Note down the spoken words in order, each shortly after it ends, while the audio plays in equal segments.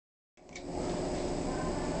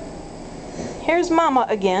Here's Mama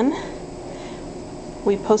again.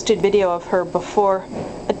 We posted video of her before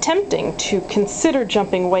attempting to consider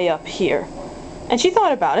jumping way up here. And she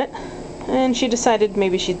thought about it, and she decided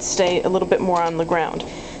maybe she'd stay a little bit more on the ground.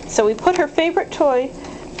 So we put her favorite toy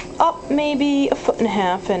up maybe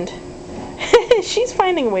 1.5 feet, and she's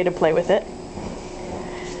finding a way to play with it.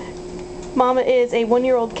 Mama is a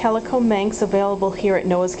 1-year-old calico Manx available here at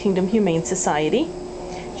Noah's Kingdom Humane Society.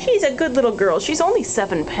 She's a good little girl. She's only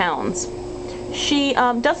 7 pounds. She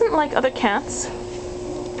doesn't like other cats,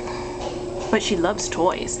 but she loves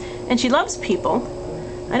toys, and she loves people.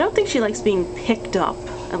 I don't think she likes being picked up,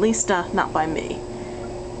 at least not by me.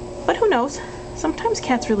 But who knows? Sometimes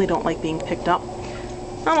cats really don't like being picked up.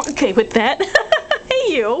 I'm okay with that.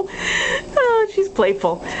 Hey you! Oh, she's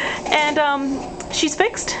playful. And she's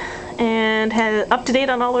fixed and up to date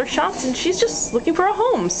on all her shots, and she's just looking for a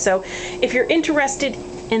home. So if you're interested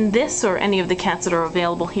in this or any of the cats that are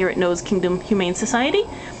available here at Noah's Kingdom Humane Society,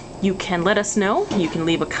 you can let us know. You can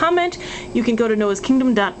leave a comment. You can go to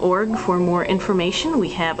noahskingdom.org for more information. We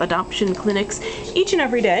have adoption clinics each and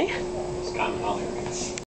every day.